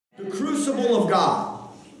crucible of God.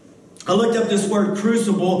 I looked up this word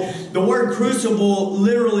crucible. The word crucible,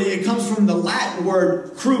 literally, it comes from the Latin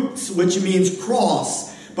word crux, which means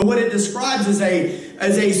cross. But what it describes is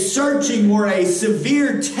a searching or a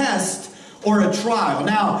severe test or a trial.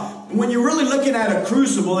 Now, when you're really looking at a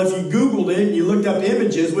crucible, if you Googled it, you looked up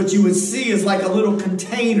images, what you would see is like a little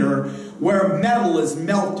container where metal is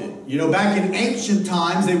melted. You know, back in ancient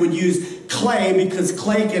times, they would use clay because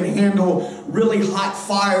clay can handle really hot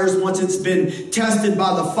fires once it's been tested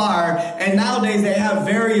by the fire. And nowadays they have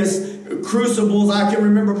various crucibles. I can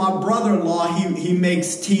remember my brother-in-law, he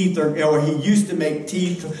makes teeth, or he used to make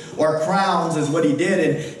teeth or crowns is what he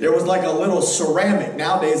did. And there was like a little ceramic.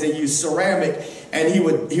 Nowadays they use ceramic. And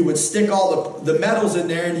he would stick all the metals in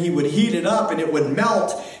there, and he would heat it up, and it would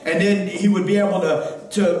melt, and then he would be able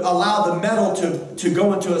to allow the metal to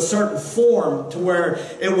go into a certain form to where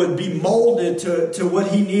it would be molded to what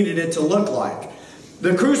he needed it to look like.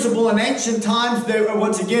 The crucible in ancient times,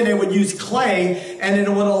 once again, they would use clay, and it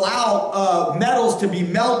would allow metals to be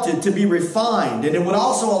melted, to be refined. And it would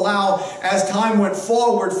also allow, as time went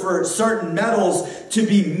forward, for certain metals to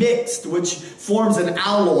be mixed, which forms an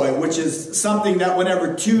alloy, which is something that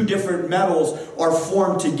whenever two different metals are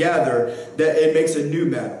formed together, that it makes a new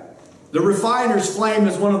metal. The refiner's flame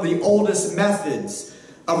is one of the oldest methods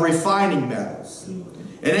of refining metals.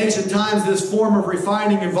 In ancient times, this form of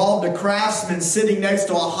refining involved a craftsman sitting next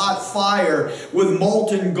to a hot fire with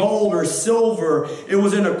molten gold or silver. It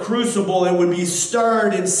was in a crucible. It would be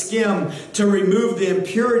stirred and skimmed to remove the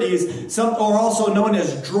impurities, or also known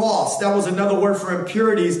as dross. That was another word for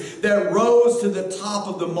impurities that rose to the top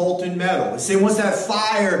of the molten metal. See, once that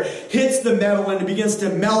fire hits the metal and it begins to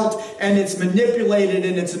melt and it's manipulated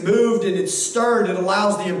and it's moved and it's stirred, it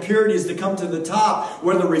allows the impurities to come to the top,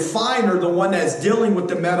 where the refiner, the one that's dealing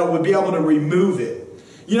with the metal, would be able to remove it.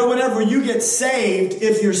 You know, whenever you get saved,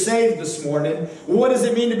 if you're saved this morning, what does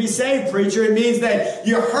it mean to be saved, preacher? It means that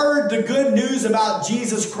you heard the good news about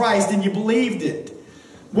Jesus Christ and you believed it.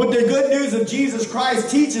 What the good news of Jesus Christ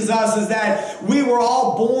teaches us is that we were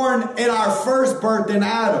all born in our first birth in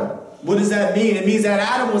Adam. What does that mean? It means that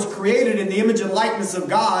Adam was created in the image and likeness of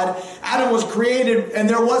God. Adam was created and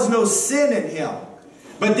there was no sin in him.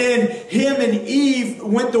 But then him and Eve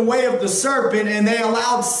went the way of the serpent, and they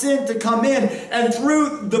allowed sin to come in. And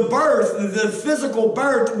through the birth, the physical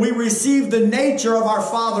birth, we received the nature of our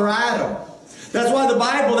father Adam. That's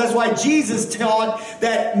why Jesus taught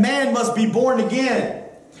that man must be born again.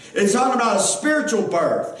 It's talking about a spiritual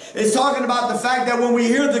birth. It's talking about the fact that when we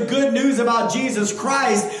hear the good news about Jesus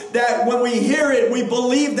Christ, that when we hear it, we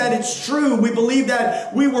believe that it's true. We believe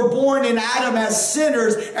that we were born in Adam as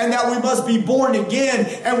sinners and that we must be born again.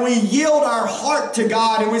 And we yield our heart to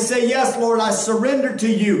God and we say, yes, Lord, I surrender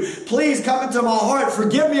to you. Please come into my heart.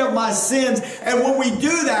 Forgive me of my sins. And when we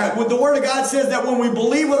do that, the Word of God says that when we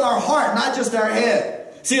believe with our heart, not just our head.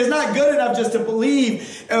 See, it's not good enough just to believe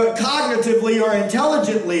cognitively or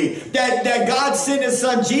intelligently that God sent His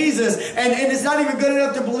Son Jesus. And it's not even good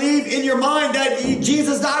enough to believe in your mind that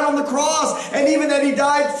Jesus died on the cross and even that He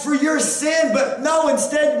died for your sin. But no,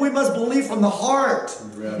 instead we must believe from the heart.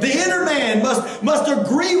 The inner man must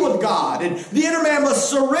agree with God. And the inner man must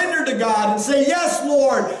surrender to God and say, yes,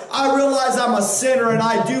 Lord, I realize I'm a sinner and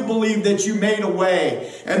I do believe that you made a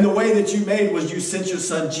way. And the way that you made was you sent your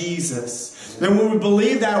Son Jesus. And when we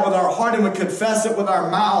believe that with our heart and we confess it with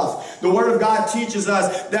our mouth, the Word of God teaches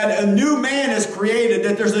us that a new man is created,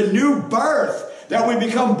 that there's a new birth, that we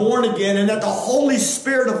become born again, and that the Holy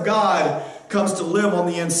Spirit of God comes to live on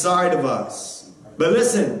the inside of us. But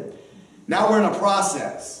listen, now we're in a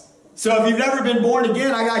process. So if you've never been born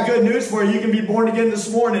again, I got good news for you. You can be born again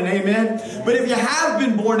this morning, amen? But if you have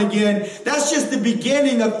been born again, that's just the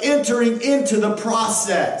beginning of entering into the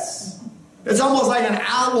process. It's almost like an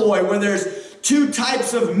alloy where there's two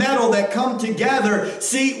types of metal that come together.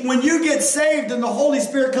 See, when you get saved and the Holy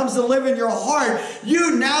Spirit comes to live in your heart,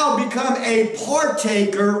 you now become a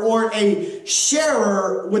partaker or a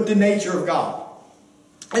sharer with the nature of God.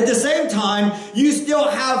 At the same time, you still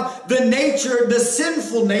have the nature, the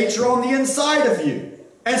sinful nature on the inside of you.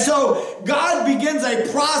 And so God begins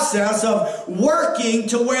a process of working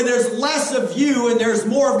to where there's less of you and there's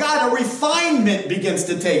more of God. A refinement begins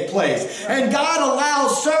to take place. And God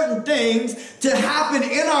allows certain things to happen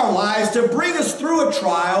in our lives to bring us through a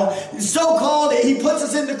trial. So-called, He puts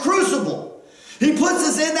us in the crucible. He puts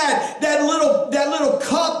us in that little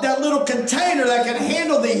cup, that little container that can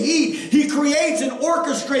handle the heat. He creates and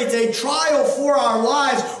orchestrates a trial for our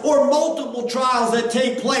lives, or multiple trials that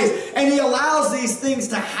take place. And He allows these things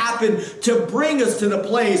to happen to bring us to the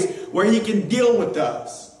place where He can deal with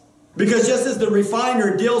us. Because just as the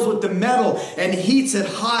refiner deals with the metal and heats it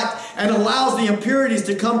hot and allows the impurities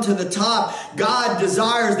to come to the top, God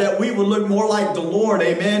desires that we would look more like the Lord.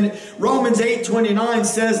 Amen. Romans 8:29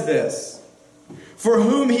 says this. For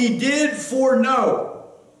whom he did foreknow,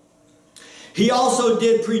 he also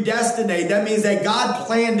did predestinate. That means that God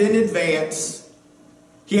planned in advance.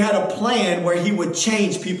 He had a plan where he would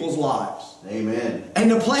change people's lives. Amen. And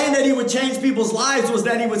the plan that he would change people's lives was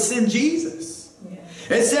that he would send Jesus.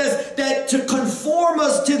 It says that to conform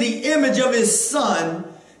us to the image of his Son,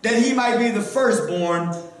 that he might be the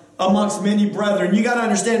firstborn amongst many brethren. You got to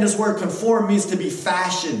understand this word conform means to be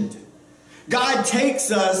fashioned. God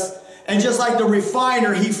takes us, and just like the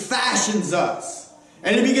refiner, he fashions us.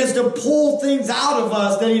 And he begins to pull things out of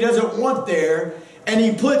us that he doesn't want there. And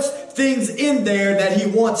he puts things in there that he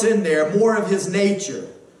wants in there, more of his nature.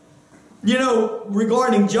 You know,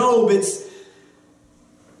 regarding Job,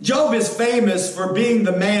 Job is famous for being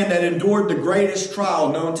the man that endured the greatest trial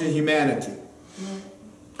known to humanity.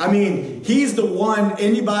 I mean, he's the one,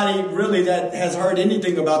 anybody really that has heard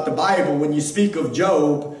anything about the Bible, when you speak of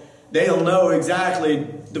Job, they'll know exactly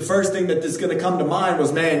the first thing that is going to come to mind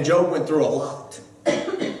was, man, Job went through a lot.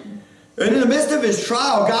 And in the midst of his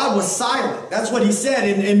trial, God was silent. That's what he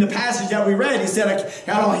said in the passage that we read. He said,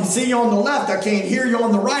 I don't see you on the left. I can't hear you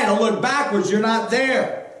on the right. I look backwards. You're not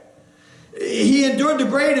there. He endured the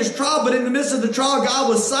greatest trial, but in the midst of the trial, God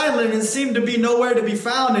was silent and seemed to be nowhere to be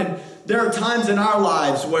found. And there are times in our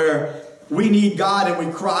lives where we need God and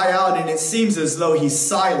we cry out and it seems as though he's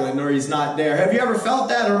silent or he's not there. Have you ever felt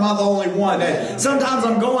that, or am I the only one? That sometimes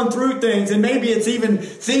I'm going through things and maybe it's even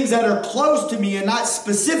things that are close to me and not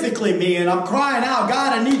specifically me, and I'm crying out,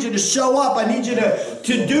 God, I need you to show up. I need you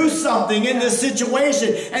to do something in this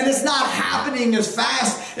situation. And it's not happening as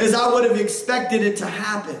fast as I would have expected it to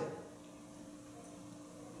happen.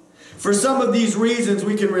 For some of these reasons,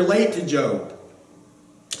 we can relate to Job.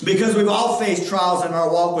 Because we've all faced trials in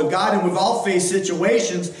our walk with God, and we've all faced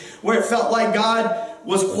situations where it felt like God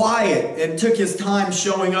was quiet and took his time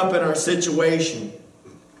showing up in our situation.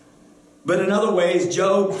 But in other ways,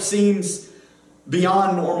 Job seems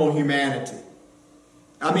beyond normal humanity.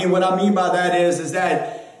 I mean, what I mean by that is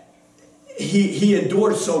that he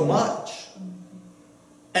endured so much.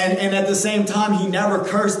 And at the same time, he never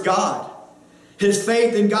cursed God. His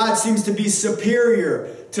faith in God seems to be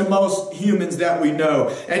superior to most humans that we know.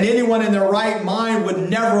 And anyone in their right mind would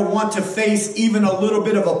never want to face even a little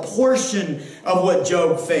bit of a portion of what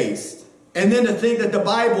Job faced. And then to think that the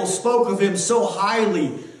Bible spoke of him so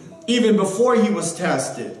highly even before he was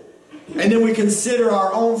tested. And then we consider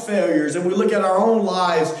our own failures and we look at our own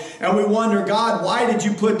lives and we wonder, God, why did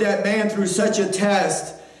you put that man through such a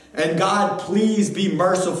test? And God, please be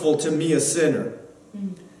merciful to me, a sinner.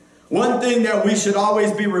 One thing that we should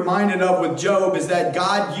always be reminded of with Job is that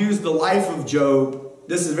God used the life of Job.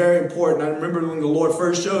 This is very important. I remember when the Lord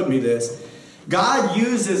first showed me this. God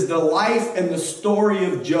uses the life and the story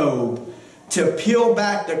of Job to peel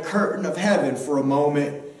back the curtain of heaven for a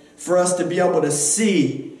moment, for us to be able to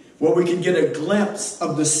see where we can get a glimpse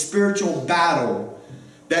of the spiritual battle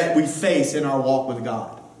that we face in our walk with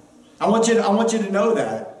God. I want you to know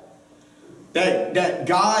that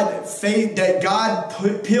God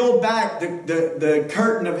peeled back the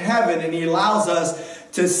curtain of heaven, and he allows us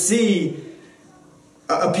to see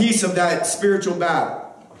a piece of that spiritual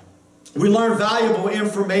battle. We learn valuable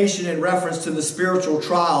information in reference to the spiritual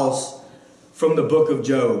trials from the book of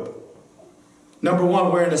Job. Number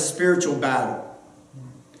one, we're in a spiritual battle.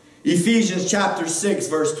 Ephesians chapter 6,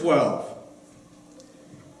 verse 12.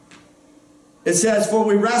 It says, for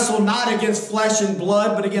we wrestle not against flesh and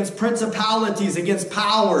blood, but against principalities, against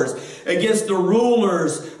powers, against the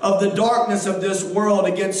rulers of the darkness of this world,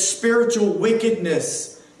 against spiritual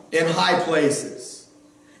wickedness in high places.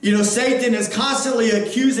 You know, Satan is constantly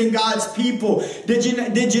accusing God's people. Did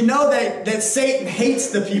you know that Satan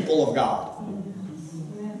hates the people of God?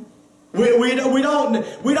 We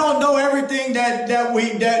don't know everything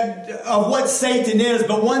of what Satan is,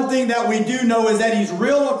 but one thing that we do know is that he's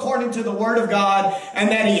real according to the Word of God,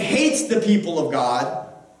 and that he hates the people of God.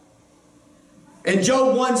 In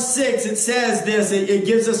Job 1:6, it says this. It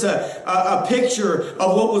gives us a picture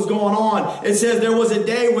of what was going on. It says there was a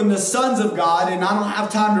day when the sons of God, and I don't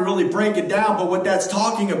have time to really break it down, but what that's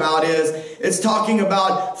talking about is it's talking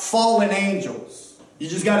about fallen angels. You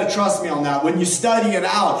just got to trust me on that. When you study it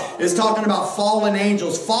out, it's talking about fallen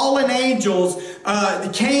angels. Fallen angels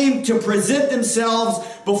came to present themselves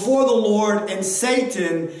before the Lord, and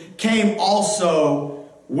Satan came also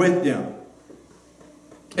with them.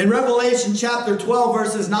 In Revelation chapter 12,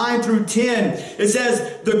 verses 9 through 10, it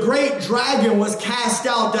says, the great dragon was cast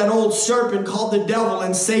out, that old serpent called the devil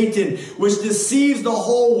and Satan, which deceives the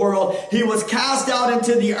whole world. He was cast out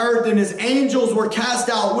into the earth, and his angels were cast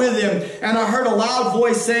out with him. And I heard a loud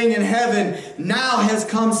voice saying in heaven, now has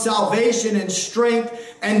come salvation and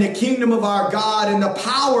strength and the kingdom of our God and the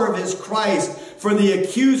power of his Christ. For the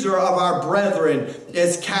accuser of our brethren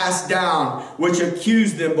is cast down, which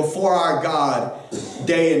accused them before our God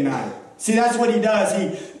day and night. See, that's what he does.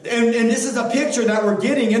 And this is a picture that we're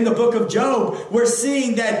getting in the book of Job. We're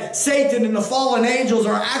seeing that Satan and the fallen angels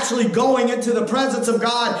are actually going into the presence of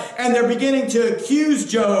God, and they're beginning to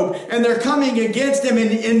accuse Job, and they're coming against him.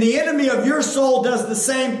 And the enemy of your soul does the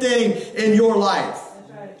same thing in your life.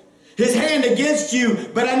 His hand against you,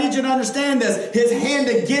 but I need you to understand this. His hand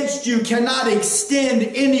against you cannot extend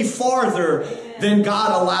any farther than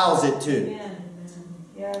God allows it to.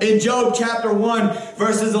 In Job chapter 1,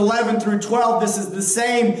 verses 11 through 12, this is the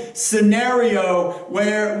same scenario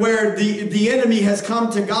where the enemy has come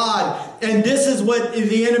to God. And this is what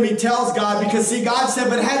the enemy tells God. Because see, God said,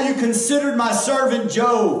 but have you considered my servant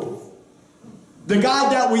Job? The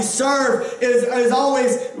God that we serve is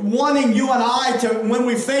always wanting you and I to, when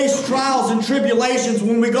we face trials and tribulations,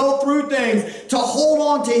 when we go through things, to hold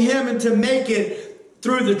on to him and to make it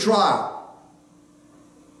through the trial.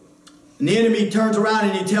 And the enemy turns around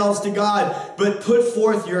and he tells to God, but put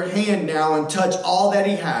forth your hand now and touch all that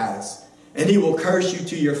he has, and he will curse you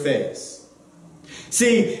to your face.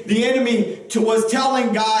 See, the enemy was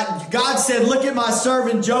telling God, God said, look at my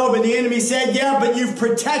servant Job. And the enemy said, yeah, but you've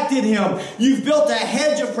protected him. You've built a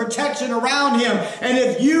hedge of protection around him. And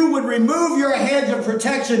if you would remove your hedge of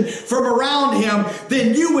protection from around him,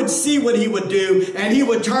 then you would see what he would do. And he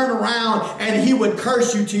would turn around and he would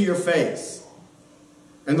curse you to your face.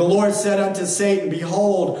 And the Lord said unto Satan,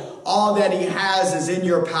 behold, all that he has is in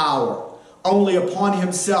your power. Only upon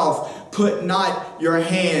himself put not your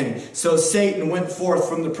hand. So Satan went forth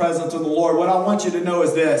from the presence of the Lord. What I want you to know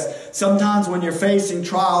is this. Sometimes when you're facing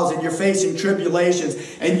trials and you're facing tribulations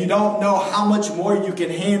and you don't know how much more you can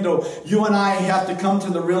handle, you and I have to come to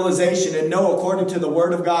the realization and know, according to the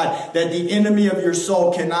Word of God, that the enemy of your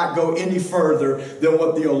soul cannot go any further than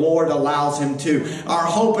what the Lord allows him to. Our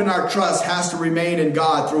hope and our trust has to remain in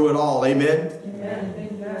God through it all. Amen?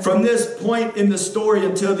 Amen. From this point in the story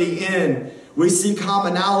until the end, we see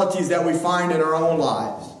commonalities that we find in our own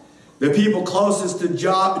lives. The people closest to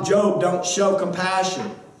Job don't show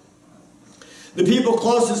compassion. The people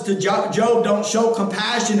closest to Job don't show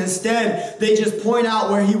compassion. Instead, they just point out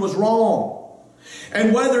where he was wrong.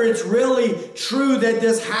 And whether it's really true that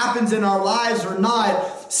this happens in our lives or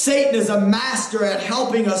not, Satan is a master at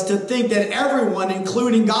helping us to think that everyone,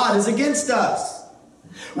 including God, is against us.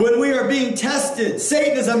 When we are being tested,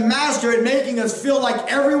 Satan is a master at making us feel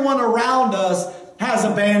like everyone around us has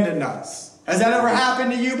abandoned us. Has that ever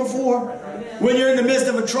happened to you before? When you're in the midst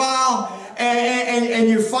of a trial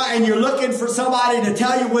and you're looking for somebody to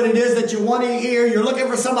tell you what it is that you want to hear. You're looking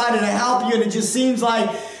for somebody to help you, and it just seems like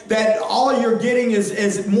that all you're getting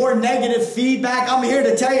is more negative feedback. I'm here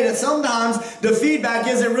to tell you that sometimes the feedback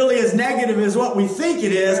isn't really as negative as what we think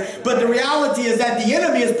it is, but the reality is that the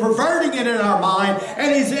enemy is perverting it in our mind,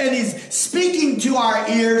 and he's speaking to our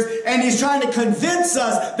ears, and he's trying to convince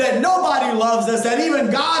us that nobody loves us, that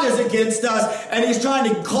even God is against us, and he's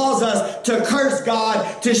trying to cause us to curse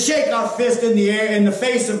God, to shake our fist in the air in the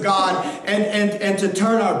face of God, and to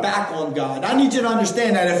turn our back on God. I need you to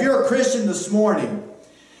understand that if you're a Christian this morning,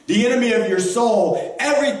 the enemy of your soul,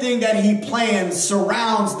 everything that he plans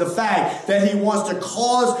surrounds the fact that he wants to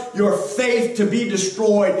cause your faith to be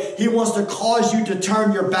destroyed. He wants to cause you to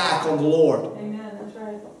turn your back on the Lord. Amen. That's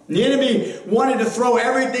right. The enemy wanted to throw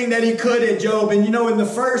everything that he could at Job. And you know, in the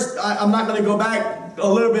first, I'm not going to go back a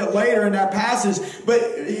little bit later in that passage, but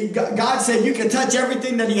God said you can touch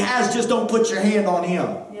everything that he has, just don't put your hand on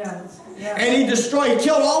him. Yes. Yeah. And he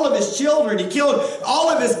killed all of his children. He killed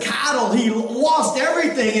all of his cattle. He lost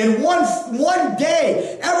everything. In one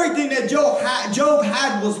day, everything that Job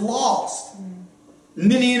had was lost.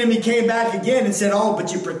 And then the enemy came back again and said, oh,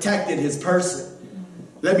 but you protected his person.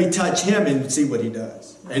 Let me touch him and see what he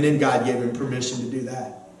does. And then God gave him permission to do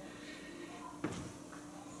that.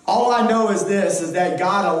 All I know is this, is that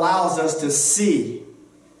God allows us to see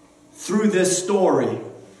through this story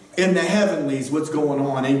in the heavenlies what's going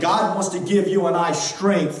on. And God wants to give you and I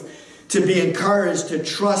strength to be encouraged, to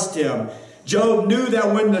trust him. Job knew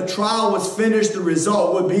that when the trial was finished, the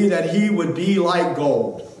result would be that he would be like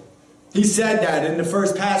gold. He said that in the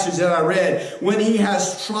first passage that I read. When he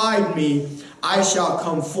has tried me, I shall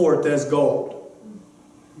come forth as gold.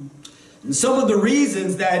 And some of the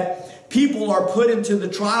reasons that people are put into the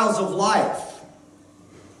trials of life.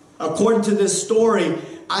 According to this story,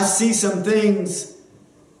 I see some things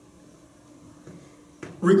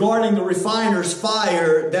regarding the refiner's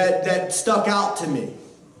fire that stuck out to me.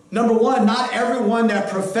 Number one, not everyone that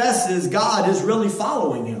professes God is really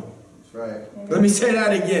following Him. That's right. Let me say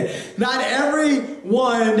that again. Not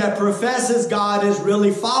everyone that professes God is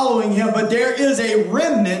really following Him, but there is a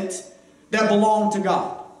remnant that belong to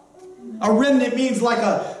God. A remnant means like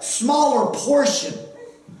a smaller portion.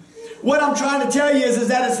 What I'm trying to tell you is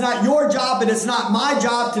that it's not your job and it's not my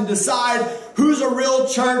job to decide who's a real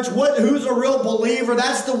church, who's a real believer.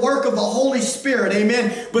 That's the work of the Holy Spirit.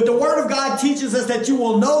 Amen. But the Word of God teaches us that you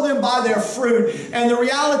will know them by their fruit. And the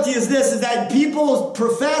reality is this, is that people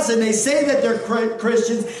profess and they say that they're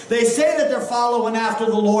Christians. They say that they're following after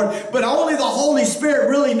the Lord. But only the Holy Spirit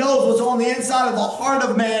really knows what's on the inside of the heart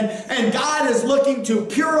of man. And God is looking to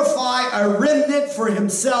purify a remnant for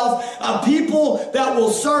Himself. A people that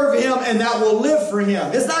will serve Him and that will live for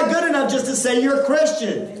Him. It's not good enough just to say you're a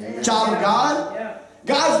Christian. Child of God.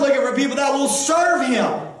 God's looking for people that will serve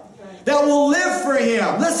Him, that will live for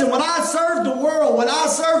Him. Listen, when I served the world,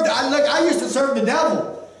 I used to serve the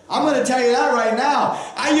devil. I'm going to tell you that right now.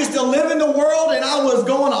 I used to live in the world and I was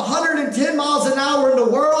going 110 miles an hour in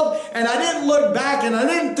the world and I didn't look back and I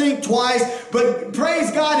didn't think twice. But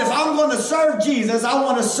praise God, if I'm going to serve Jesus, I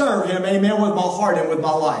want to serve Him, amen, with my heart and with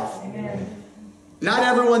my life. Amen. Not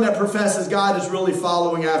everyone that professes God is really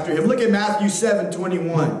following after Him. Look at Matthew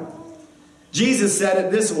 7:21. Jesus said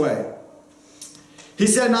it this way. He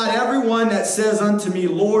said, not everyone that says unto me,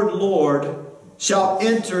 Lord, Lord, shall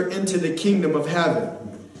enter into the kingdom of heaven,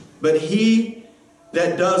 but he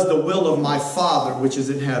that does the will of my Father which is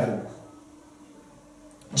in heaven.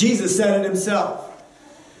 Jesus said it Himself.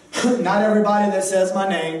 Not everybody that says my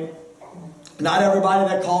name, not everybody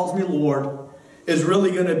that calls me Lord is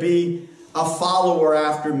really going to be a follower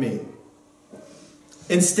after me.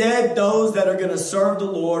 Instead, those that are going to serve the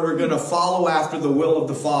Lord are going to follow after the will of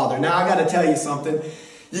the Father. Now, I got to tell you something.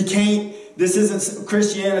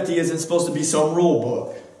 Christianity isn't supposed to be some rule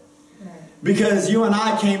book. Because you and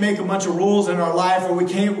I can't make a bunch of rules in our life, or we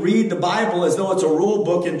can't read the Bible as though it's a rule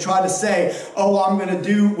book and try to say, oh, I'm going to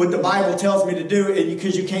do what the Bible tells me to do,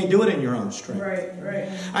 because you can't do it in your own strength. Right.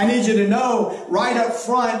 I need you to know right up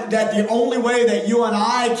front that the only way that you and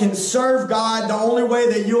I can serve God, the only way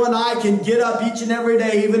that you and I can get up each and every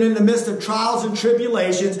day, even in the midst of trials and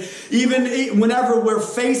tribulations, even whenever we're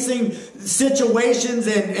facing situations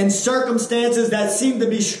and circumstances that seem to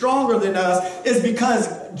be stronger than us, is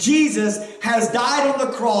because Jesus has died on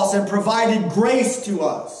the cross and provided grace to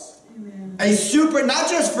us. Amen. Not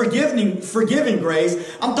just forgiving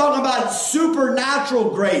grace. I'm talking about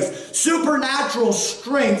supernatural grace, supernatural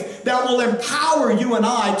strength that will empower you and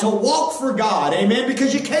I to walk for God. Amen.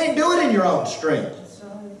 Because you can't do it in your own strength.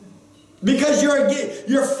 Because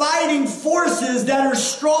you're fighting forces that are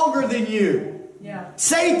stronger than you. Yeah.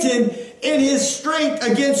 Satan, in his strength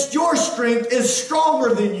against your strength, is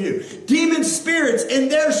stronger than you. Demon spirits in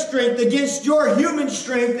their strength against your human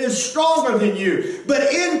strength is stronger than you. But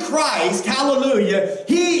in Christ, hallelujah,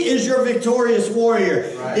 He is your victorious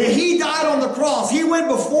warrior. Right. He died on the cross. He went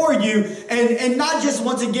before you, and not just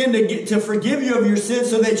once again to forgive you of your sins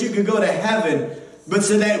so that you could go to heaven, but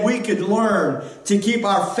so that we could learn to keep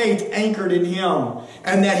our faith anchored in Him,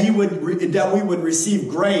 and that we would receive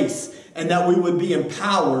grace, and that we would be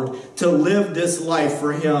empowered to live this life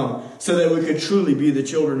for Him, so that we could truly be the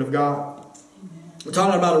children of God. Amen. We're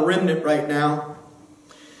talking about a remnant right now.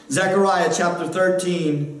 Zechariah chapter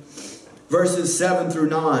 13, verses 7 through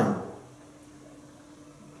 9.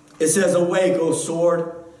 It says, awake, O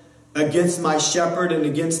sword, against my shepherd and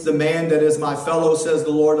against the man that is my fellow, says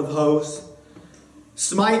the Lord of hosts.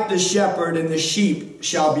 Smite the shepherd, and the sheep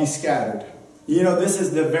shall be scattered. You know, this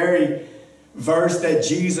is the very verse that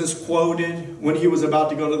Jesus quoted when He was about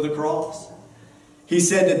to go to the cross. He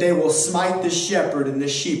said that they will smite the shepherd and the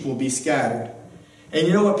sheep will be scattered. And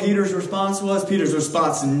you know what Peter's response was? Peter's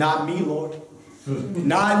response is, not me, Lord.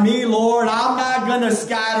 Not me, Lord. I'm not going to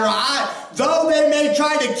scatter. Though they may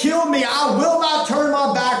try to kill me, I will not turn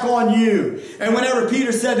my back on you. And whenever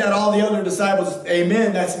Peter said that, all the other disciples,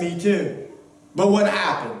 amen, that's me too. But what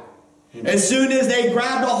happened? As soon as they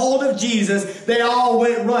grabbed a hold of Jesus, they all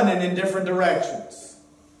went running in different directions.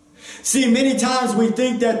 See, many times we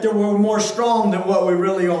think that we're more strong than what we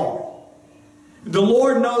really are. The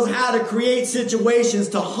Lord knows how to create situations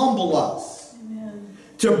to humble us. Amen.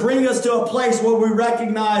 To bring us to a place where we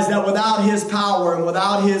recognize that without His power and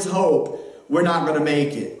without His hope, we're not going to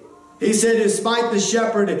make it. He said, smite the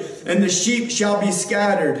shepherd, and the sheep shall be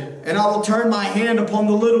scattered. And I will turn my hand upon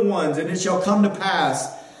the little ones, and it shall come to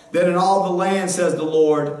pass that in all the land, says the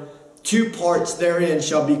Lord, 2 parts therein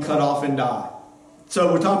shall be cut off and die.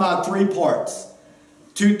 So we're talking about 3 parts.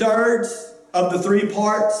 2/3 of the 3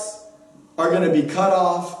 parts are going to be cut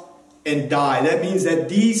off and die. That means that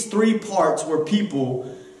these 3 parts were people,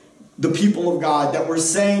 the people of God, that were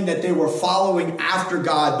saying that they were following after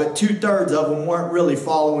God, but 2/3 of them weren't really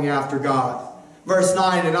following after God. Verse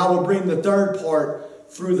 9, and I will bring the 3rd part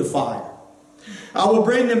through the fire. I will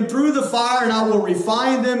bring them through the fire, and I will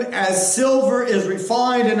refine them as silver is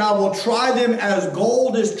refined, and I will try them as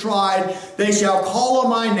gold is tried. They shall call on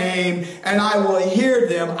my name, and I will hear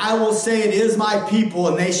them. I will say, it is my people,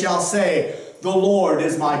 and they shall say, the Lord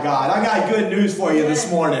is my God. I got good news for you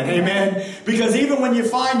this morning. Amen. Because even when you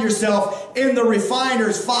find yourself in the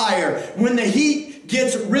refiner's fire, when the heat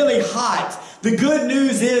gets really hot, the good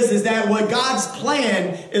news is that what God's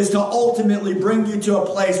plan is to ultimately bring you to a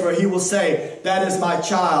place where He will say, that is my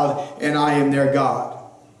child and I am their God.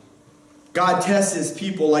 God tests His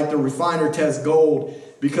people like the refiner tests gold,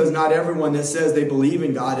 because not everyone that says they believe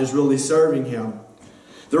in God is really serving Him.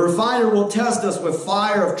 The refiner will test us with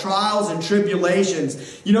fire of trials and tribulations.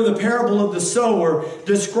 You know, the parable of the sower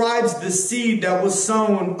describes the seed that was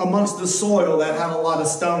sown amongst the soil that had a lot of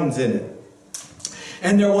stones in it.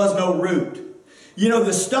 And there was no root. You know,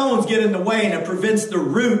 the stones get in the way, and it prevents the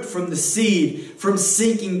root from the seed from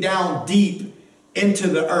sinking down deep into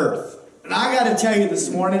the earth. And I got to tell you this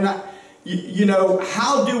morning, you know,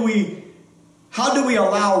 how do we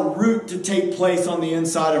allow root to take place on the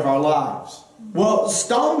inside of our lives? Well,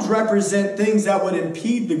 stones represent things that would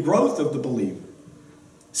impede the growth of the believer.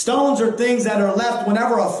 Stones are things that are left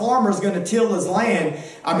whenever a farmer is going to till his land.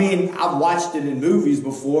 I mean, I've watched it in movies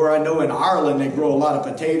before. I know in Ireland they grow a lot of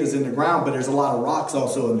potatoes in the ground, but there's a lot of rocks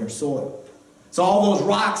also in their soil. So all those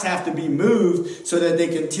rocks have to be moved so that they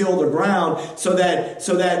can till the ground, so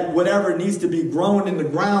that whatever needs to be grown in the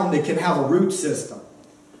ground, they can have a root system.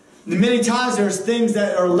 And many times there's things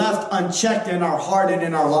that are left unchecked in our heart and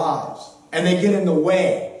in our lives, and they get in the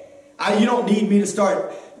way. You don't need me to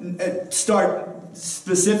start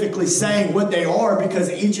specifically saying what they are, because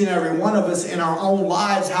each and every one of us in our own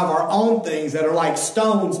lives have our own things that are like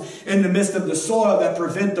stones in the midst of the soil that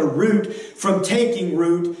prevent the root from taking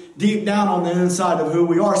root deep down on the inside of who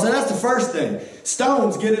we are. So that's the first thing.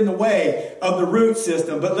 Stones get in the way of the root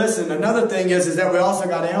system. But listen, another thing is that we also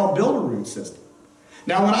got to help build a root system.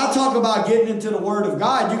 Now, when I talk about getting into the Word of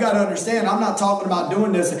God, you got to understand, I'm not talking about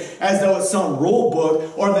doing this as though it's some rule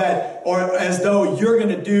book, or as though you're going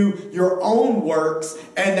to do your own works,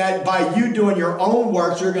 and that by you doing your own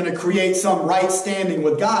works, you're going to create some right standing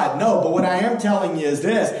with God. No, but what I am telling you is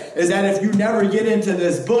this, is that if you never get into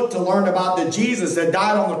this book to learn about the Jesus that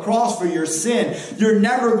died on the cross for your sin, you're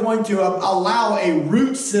never going to allow a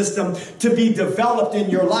root system to be developed in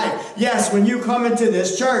your life. Yes, when you come into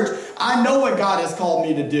this church, I know what God has called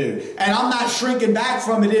me to do, and I'm not shrinking back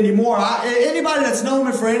from it anymore. Anybody that's known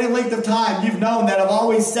me for any length of time, you've known that I've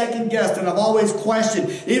always second-guessed and I've always questioned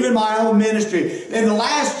even my own ministry. In the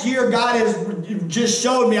last year, God has just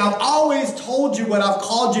showed me, I've always told you what I've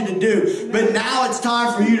called you to do, but now it's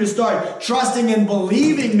time for you to start trusting and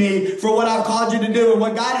believing me for what I've called you to do. And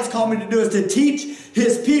what God has called me to do is to teach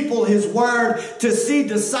His people His Word, to see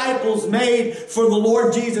disciples made for the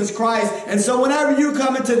Lord Jesus Christ. And so whenever you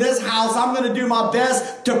come into this house, I'm going to do my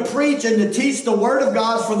best to preach and to teach the Word of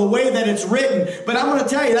God for the way that it's written. But I'm going to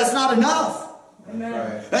tell you, that's not enough.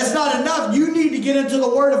 Amen. That's not enough. You need to get into the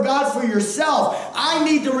Word of God for yourself. I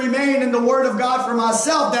need to remain in the Word of God for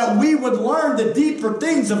myself, that we would learn the deeper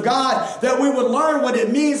things of God, that we would learn what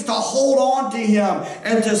it means to hold on to Him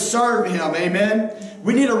and to serve Him. Amen.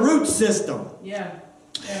 We need a root system. Yeah.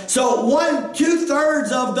 So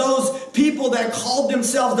 2/3 of those people that called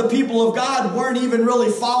themselves the people of God weren't even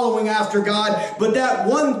really following after God. But that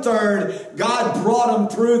 1/3, God brought them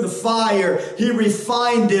through the fire. He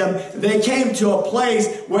refined them. They came to a place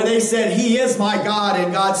where they said, He is my God.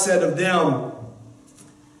 And God said of them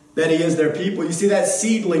that He is their people. You see that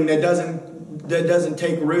seedling that doesn't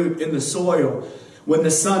take root in the soil. When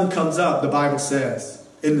the sun comes up, the Bible says,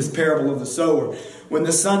 in this parable of the sower, when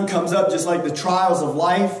the sun comes up, just like the trials of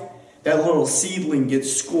life, that little seedling gets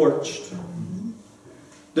scorched.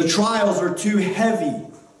 The trials are too heavy.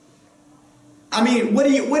 I mean, what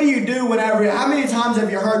do you do whenever? How many times have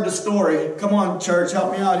you heard the story? Come on, church,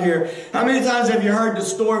 help me out here. How many times have you heard the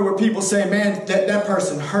story where people say, man, that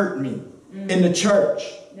person hurt me in the church?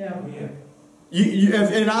 Yeah.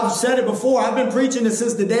 And I've said it before. I've been preaching it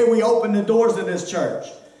since the day we opened the doors of this church.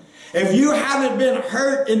 If you haven't been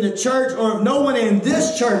hurt in the church, or if no one in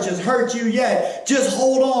this church has hurt you yet, just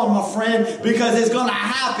hold on, my friend, because it's going to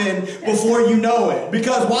happen before you know it.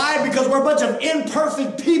 Because why? Because we're a bunch of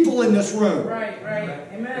imperfect people in this room. Right.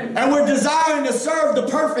 Amen. And we're desiring to serve the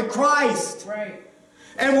perfect Christ. Right.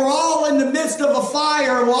 And we're all in the midst of a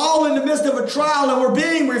fire. We're all in the midst of a trial, and we're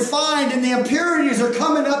being refined, and the impurities are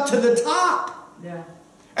coming up to the top. Yeah.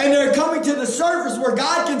 And they're coming to the surface where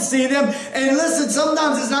God can see them. And listen,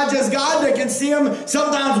 sometimes it's not just God that can see them.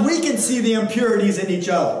 Sometimes we can see the impurities in each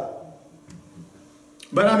other.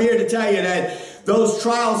 But I'm here to tell you that those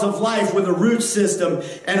trials of life with a root system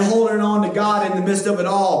and holding on to God in the midst of it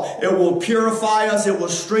all, it will purify us, it will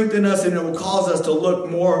strengthen us, and it will cause us to look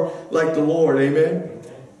more like the Lord. Amen?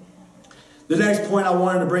 The next point I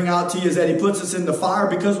wanted to bring out to you is that He puts us in the fire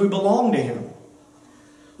because we belong to Him.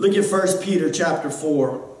 Look at 1 Peter chapter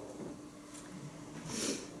 4.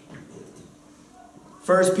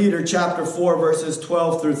 1 Peter chapter 4 verses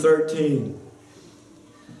 12 through 13.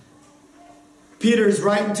 Peter's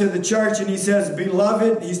writing to the church and he says,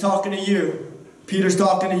 Beloved, he's talking to you. Peter's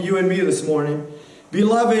talking to you and me this morning.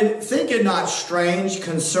 Beloved, think it not strange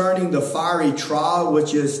concerning the fiery trial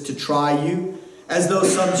which is to try you, as though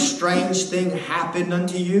some strange thing happened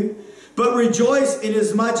unto you. But rejoice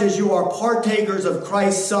inasmuch as you are partakers of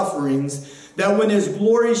Christ's sufferings, that when His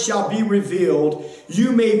glory shall be revealed,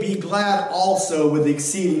 you may be glad also with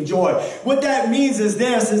exceeding joy. What that means is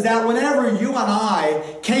this, is that whenever you and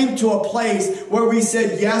I came to a place where we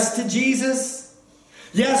said yes to Jesus,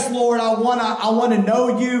 yes, Lord, I want to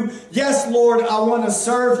know you. Yes, Lord, I want to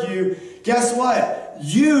serve you. Guess what?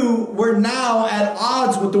 You were now at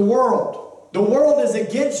odds with the world. The world is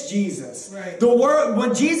against Jesus. Right. The world,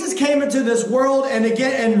 when Jesus came into this world,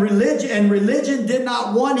 and religion did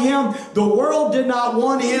not want Him, the world did not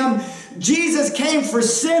want Him. Jesus came for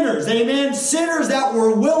sinners, amen. Sinners that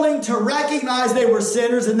were willing to recognize they were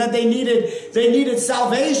sinners and that they needed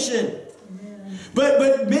salvation. Amen.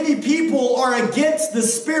 But many people are against the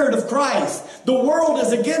Spirit of Christ. The world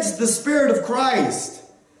is against the Spirit of Christ.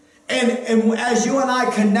 And as you and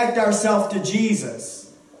I connect ourselves to Jesus,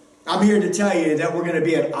 I'm here to tell you that we're going to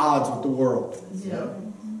be at odds with the world. Yeah.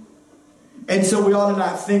 And so we ought to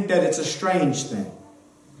not think that it's a strange thing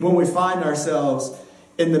when we find ourselves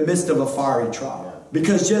in the midst of a fiery trial.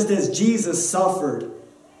 Because just as Jesus suffered,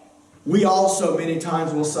 we also many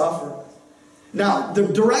times will suffer. Now, the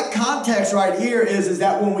direct context right here is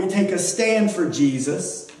that when we take a stand for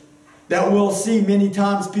Jesus, that we'll see many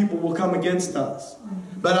times people will come against us.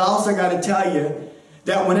 But I also got to tell you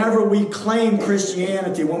that whenever we claim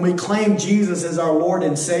Christianity, when we claim Jesus as our Lord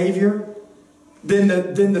and Savior, then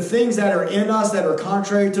the things that are in us that are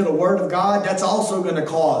contrary to the Word of God, that's also going to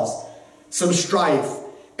cause some strife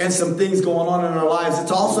and some things going on in our lives.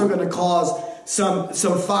 It's also going to cause some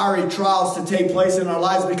fiery trials to take place in our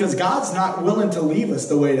lives, because God's not willing to leave us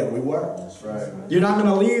the way that we were. That's right. You're not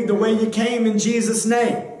going to leave the way you came in Jesus'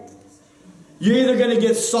 name. You're either going to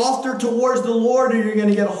get softer towards the Lord, or you're going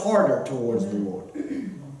to get harder towards the Lord.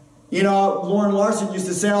 You know, Lauren Larson used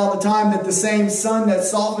to say all the time that the same sun that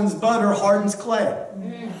softens butter hardens clay.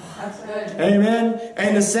 That's good. Amen.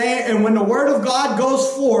 And when the Word of God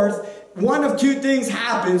goes forth, one of two things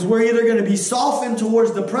happens. We're either going to be softened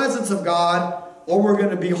towards the presence of God, or we're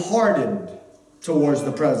going to be hardened towards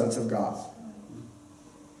the presence of God.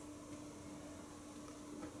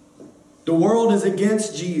 The world is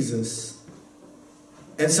against Jesus.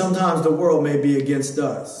 And sometimes the world may be against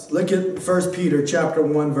us. Look at 1 Peter chapter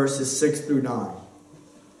 1, verses 6 through 9.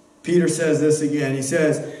 Peter says this again. He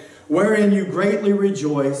says, Wherein you greatly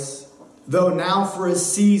rejoice, though now for a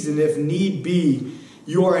season, if need be,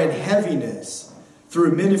 you are in heaviness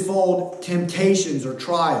through manifold temptations or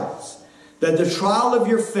trials, that the trial of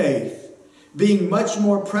your faith, being much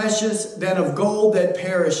more precious than of gold that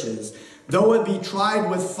perishes, though it be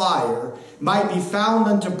tried with fire, might be found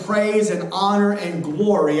unto praise and honor and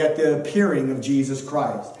glory at the appearing of Jesus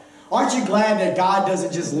Christ. Aren't you glad that God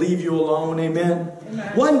doesn't just leave you alone? Amen.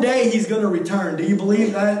 Amen. One day He's going to return. Do you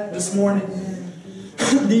believe that this morning?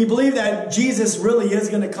 Do you believe that Jesus really is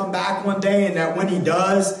going to come back one day, and that when He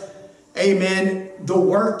does, amen, the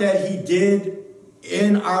work that He did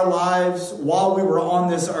in our lives while we were on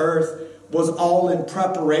this earth was all in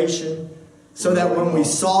preparation, so that when we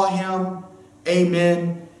saw Him,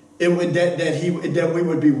 amen, it would that we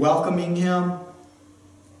would be welcoming Him.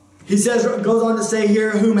 He says, goes on to say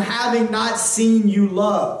here, whom having not seen you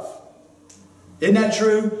love. Isn't that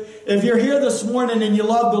true? If you're here this morning and you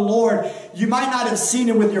love the Lord, you might not have seen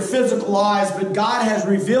Him with your physical eyes, but God has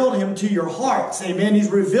revealed Him to your hearts. Amen. He's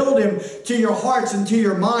revealed Him to your hearts and to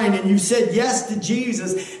your mind, and you said yes to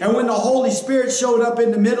Jesus. And when the Holy Spirit showed up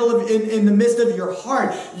in the midst of your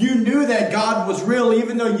heart, you knew that God was real,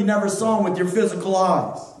 even though you never saw Him with your physical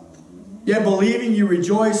eyes. Yet believing, you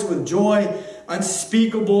rejoice with joy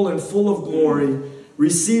unspeakable and full of glory,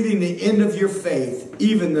 receiving the end of your faith,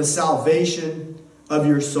 even the salvation of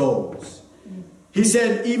your souls. He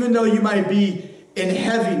said, even though you might be in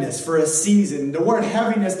heaviness for a season. The word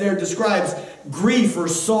heaviness there describes grief or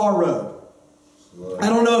sorrow. I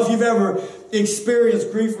don't know if you've ever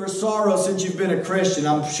experienced grief or sorrow since you've been a Christian.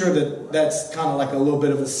 I'm sure that that's kind of like a little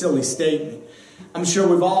bit of a silly statement. I'm sure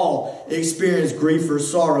we've all experienced grief or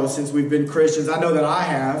sorrow since we've been Christians. I know that I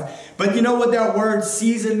have. But you know what that word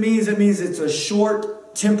season means? It means it's a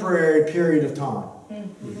short, temporary period of time.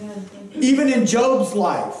 Even in Job's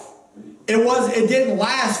life, it didn't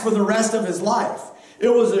last for the rest of his life. It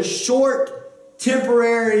was a short,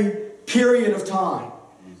 temporary period of time.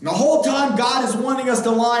 And the whole time God is wanting us to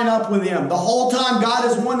line up with Him. The whole time God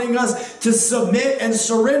is wanting us to submit and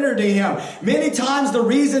surrender to Him. Many times the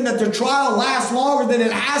reason that the trial lasts longer than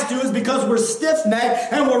it has to is because we're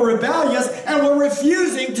stiff-necked and we're rebellious and we're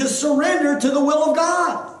refusing to surrender to the will of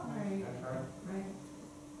God.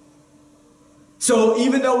 So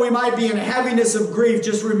even though we might be in heaviness of grief,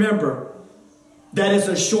 just remember that it's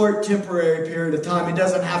a short, temporary period of time. It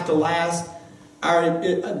doesn't have to last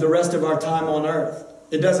the rest of our time on earth.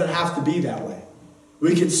 It doesn't have to be that way.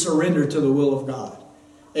 We can surrender to the will of God.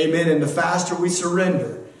 Amen. And the faster we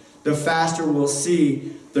surrender, the faster we'll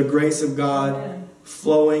see the grace of God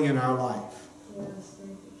flowing in our life.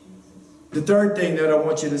 The third thing that I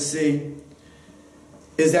want you to see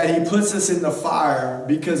is that He puts us in the fire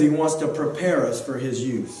because He wants to prepare us for His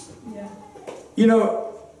use. Yeah. You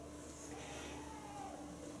know,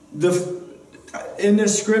 in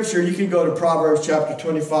this scripture, you can go to Proverbs chapter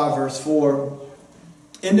 25, verse 4.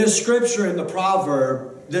 In this scripture, in the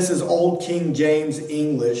proverb, this is Old King James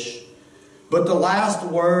English, but the last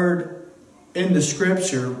word in the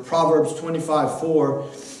scripture, Proverbs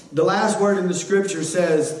 25:4, the last word in the scripture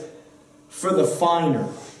says, for the finer.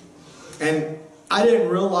 And I didn't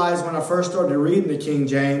realize when I first started reading the King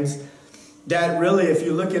James that really, if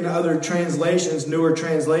you look in other translations, newer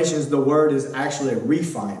translations, the word is actually a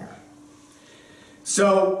refiner.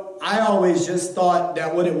 So I always just thought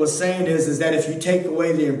that what it was saying is that if you take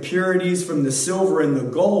away the impurities from the silver and the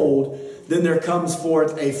gold, then there comes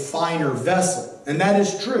forth a finer vessel. And that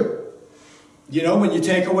is true. You know, when you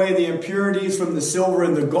take away the impurities from the silver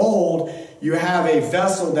and the gold, you have a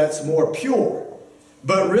vessel that's more pure.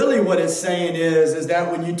 But really what it's saying is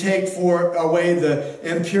that when you take away the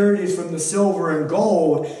impurities from the silver and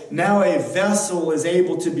gold, now a vessel is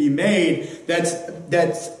able to be made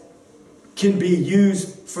that's can be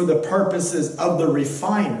used for the purposes of the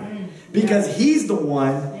refiner. Because He's the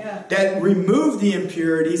one that removed the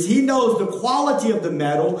impurities. He knows the quality of the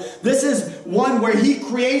metal. This is one where He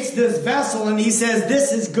creates this vessel and He says,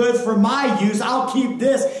 this is good for my use. I'll keep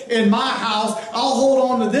this in my house. I'll hold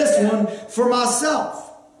on to this one for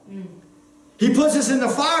myself. He puts us in the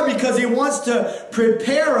fire because He wants to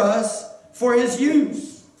prepare us for His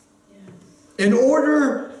use. In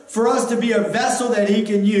order for us to be a vessel that He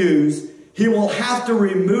can use, He will have to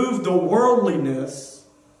remove the worldliness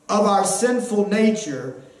of our sinful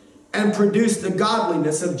nature and produce the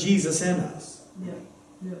godliness of Jesus in us.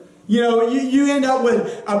 You know, you end up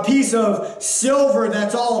with a piece of silver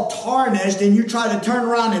that's all tarnished, and you try to turn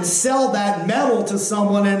around and sell that metal to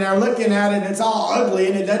someone, and they're looking at it and it's all ugly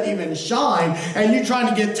and it doesn't even shine, and you're trying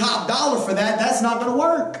to get top dollar for that. That's not going to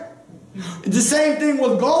work. The same thing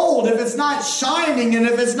with gold. If it's not shining and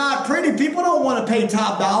if it's not pretty, people don't want to pay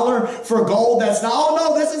top dollar for gold that's not, oh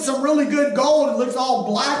no, this is some really good gold. It looks all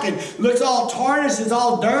black and looks all tarnished. It's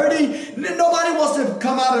all dirty. Nobody wants to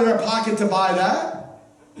come out of their pocket to buy that.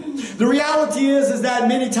 The reality is that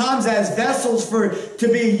many times as vessels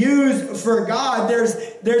to be used for God,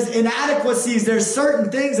 there's inadequacies. There's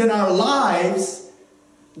certain things in our lives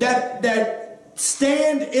that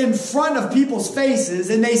stand in front of people's faces,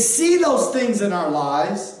 and they see those things in our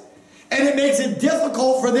lives, and it makes it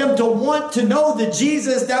difficult for them to want to know the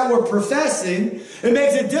Jesus that we're professing. It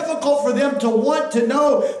makes it difficult for them to want to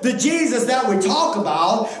know the Jesus that we talk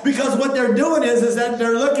about, because what they're doing is that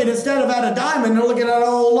they're looking, instead of at a diamond, they're looking at a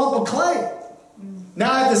old lump of clay.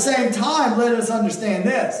 Now at the same time, let us understand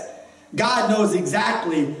this. God knows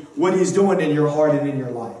exactly what He's doing in your heart and in your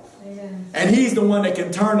life. And He's the one that can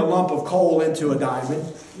turn a lump of coal into a diamond.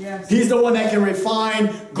 Yes. He's the one that can refine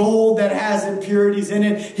gold that has impurities in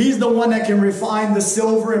it. He's the one that can refine the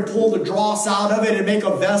silver and pull the dross out of it and make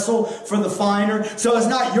a vessel for the finer. So it's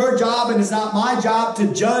not your job and it's not my job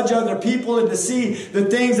to judge other people and to see the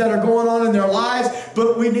things that are going on in their lives.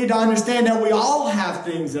 But we need to understand that we all have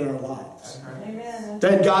things in our lives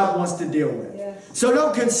that God wants to deal with. So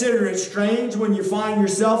don't consider it strange when you find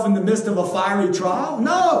yourself in the midst of a fiery trial.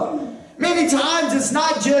 No. Many times it's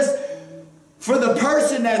not just for the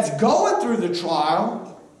person that's going through the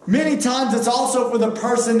trial. Many times it's also for the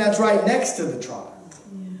person that's right next to the trial.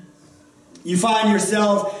 You find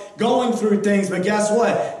yourself going through things, but guess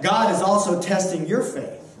what? God is also testing your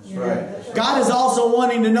faith. That's right. God is also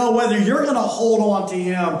wanting to know whether you're going to hold on to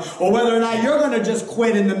Him or whether or not you're going to just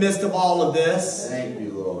quit in the midst of all of this. Thank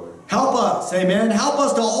you, Lord. Help us, amen. Help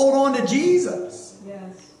us to hold on to Jesus.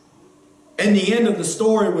 Yes. In the end of the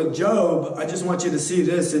story with Job, I just want you to see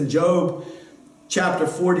this in Job chapter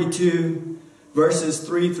 42, verses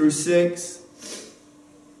 3 through 6.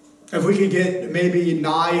 If we could get maybe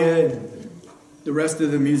Naya and the rest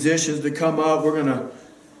of the musicians to come up, we're going to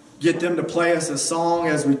get them to play us a song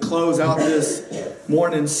as we close out this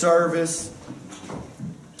morning service.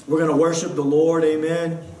 We're going to worship the Lord,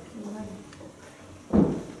 amen.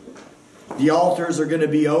 The altars are going to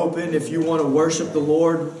be open if you want to worship the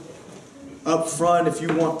Lord up front, if you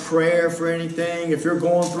want prayer for anything, if you're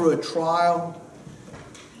going through a trial.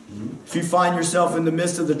 If you find yourself in the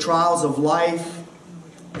midst of the trials of life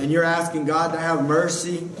and you're asking God to have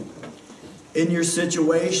mercy in your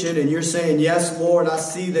situation and you're saying, yes, Lord, I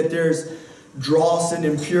see that there's dross and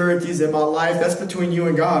impurities in my life. That's between you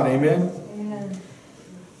and God. Amen. Amen.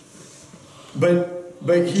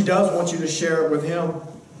 But He does want you to share it with Him.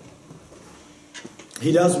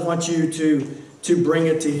 He does want you to bring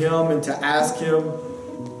it to Him and to ask Him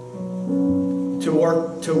to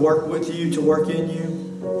work with you, to work in you.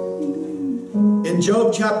 In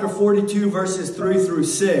Job chapter 42, verses 3 through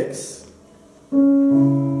 6,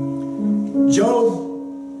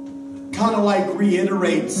 Job kind of like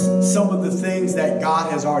reiterates some of the things that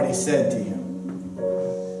God has already said to him.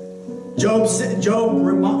 Job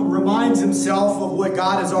reminds himself of what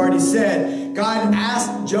God has already said. God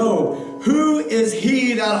asked Job, who is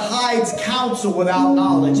he that hides counsel without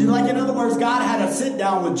knowledge? And like in other words, God had a sit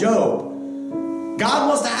down with Job. God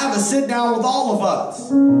wants to have a sit down with all of us.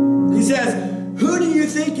 He says, who do you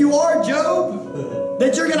think you are, Job?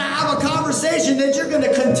 That you're going to have a conversation, that you're going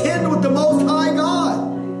to contend with the Most High God.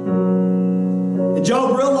 And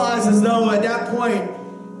Job realizes, though, at that point,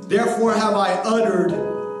 therefore have I uttered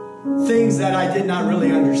things that I did not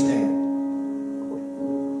really understand.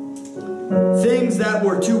 Things that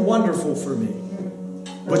were too wonderful for me,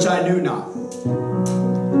 which I knew not.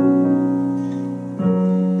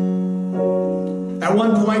 At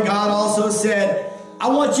one point, God also said, I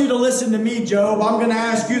want you to listen to me, Job. I'm going to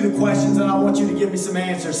ask you the questions and I want you to give me some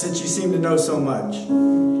answers since you seem to know so much.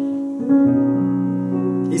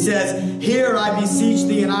 He says, hear, I beseech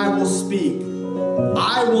thee, and I will speak.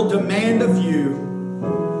 I will demand of you,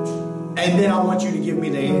 and then I want you to give me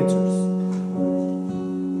the answers.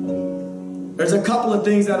 There's a couple of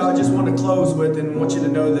things that I just want to close with and want you to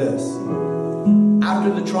know this.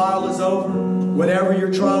 After the trial is over, whatever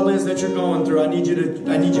your trial is that you're going through, I need you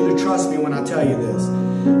to trust me when I tell you this.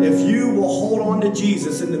 If you will hold on to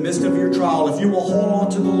Jesus in the midst of your trial, if you will hold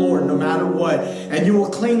on to the Lord no matter what, and you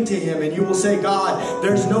will cling to Him and you will say, God,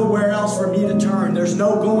 there's nowhere else for me to turn. There's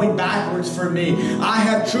no going backwards for me. I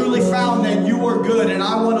have truly found that you are good and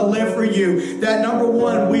I want to live for you. That number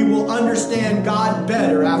one, we will understand God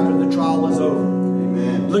better after the trial is over.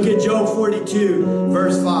 Amen. Look at Job 42,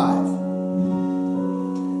 verse 5.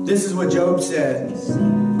 This is what Job said.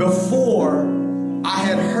 Before I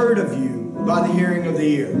had heard of you by the hearing of the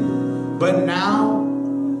ear, but now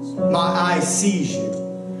my eye sees you.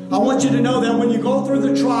 I want you to know that when you go through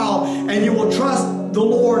the trial and you will trust the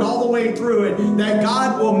Lord all the way through it, that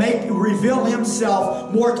God will reveal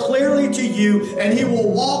Himself more clearly to you and He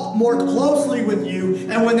will walk more closely with you.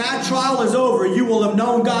 And when that trial is over, you will have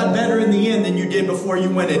known God better in the end than you did before you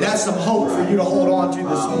went in. That's some hope for you to hold on to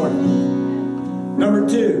this morning. Number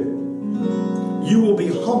two, you will be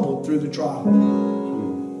humbled through the trial.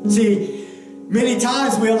 See, many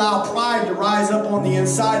times we allow pride to rise up on the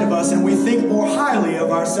inside of us and we think more highly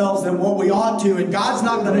of ourselves than what we ought to, and God's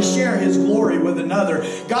not going to share His glory with another.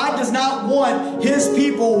 God does not want His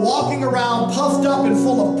people walking around puffed up and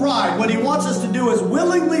full of pride. What He wants us to do is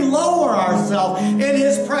willingly lower ourselves in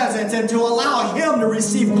His presence presence and to allow Him to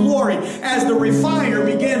receive glory as the refiner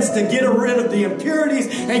begins to get rid of the impurities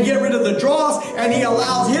and get rid of the dross, and He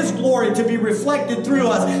allows His glory to be reflected through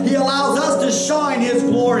us. He allows us to shine His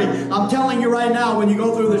glory. I'm telling you right now, when you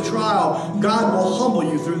go through the trial, God will humble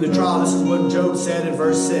you through the trial. This is what Job said in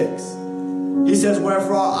verse 6. He says,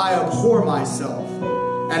 "Wherefore I abhor myself,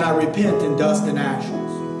 and I repent in dust and ashes."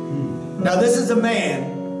 Now this is a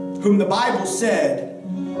man whom the Bible said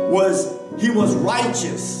he was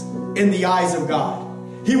righteous in the eyes of God.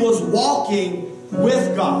 He was walking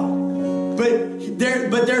with God.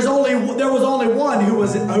 But there was only one who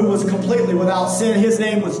was completely without sin. His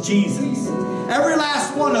name was Jesus. Every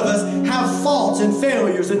last one of us have faults and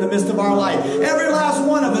failures in the midst of our life. Every last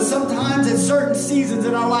one of us, sometimes in certain seasons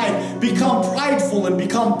in our life, become prideful and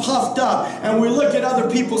become puffed up. And we look at other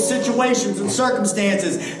people's situations and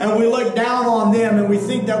circumstances, and we look down on them, and we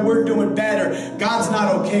think that we're doing better. God's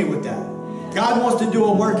not okay with that. God wants to do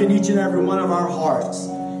a work in each and every one of our hearts.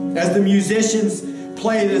 As the musicians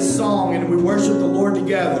play this song and we worship the Lord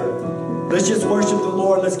together, let's just worship the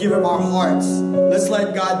Lord. Let's give Him our hearts. Let's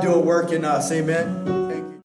let God do a work in us. Amen.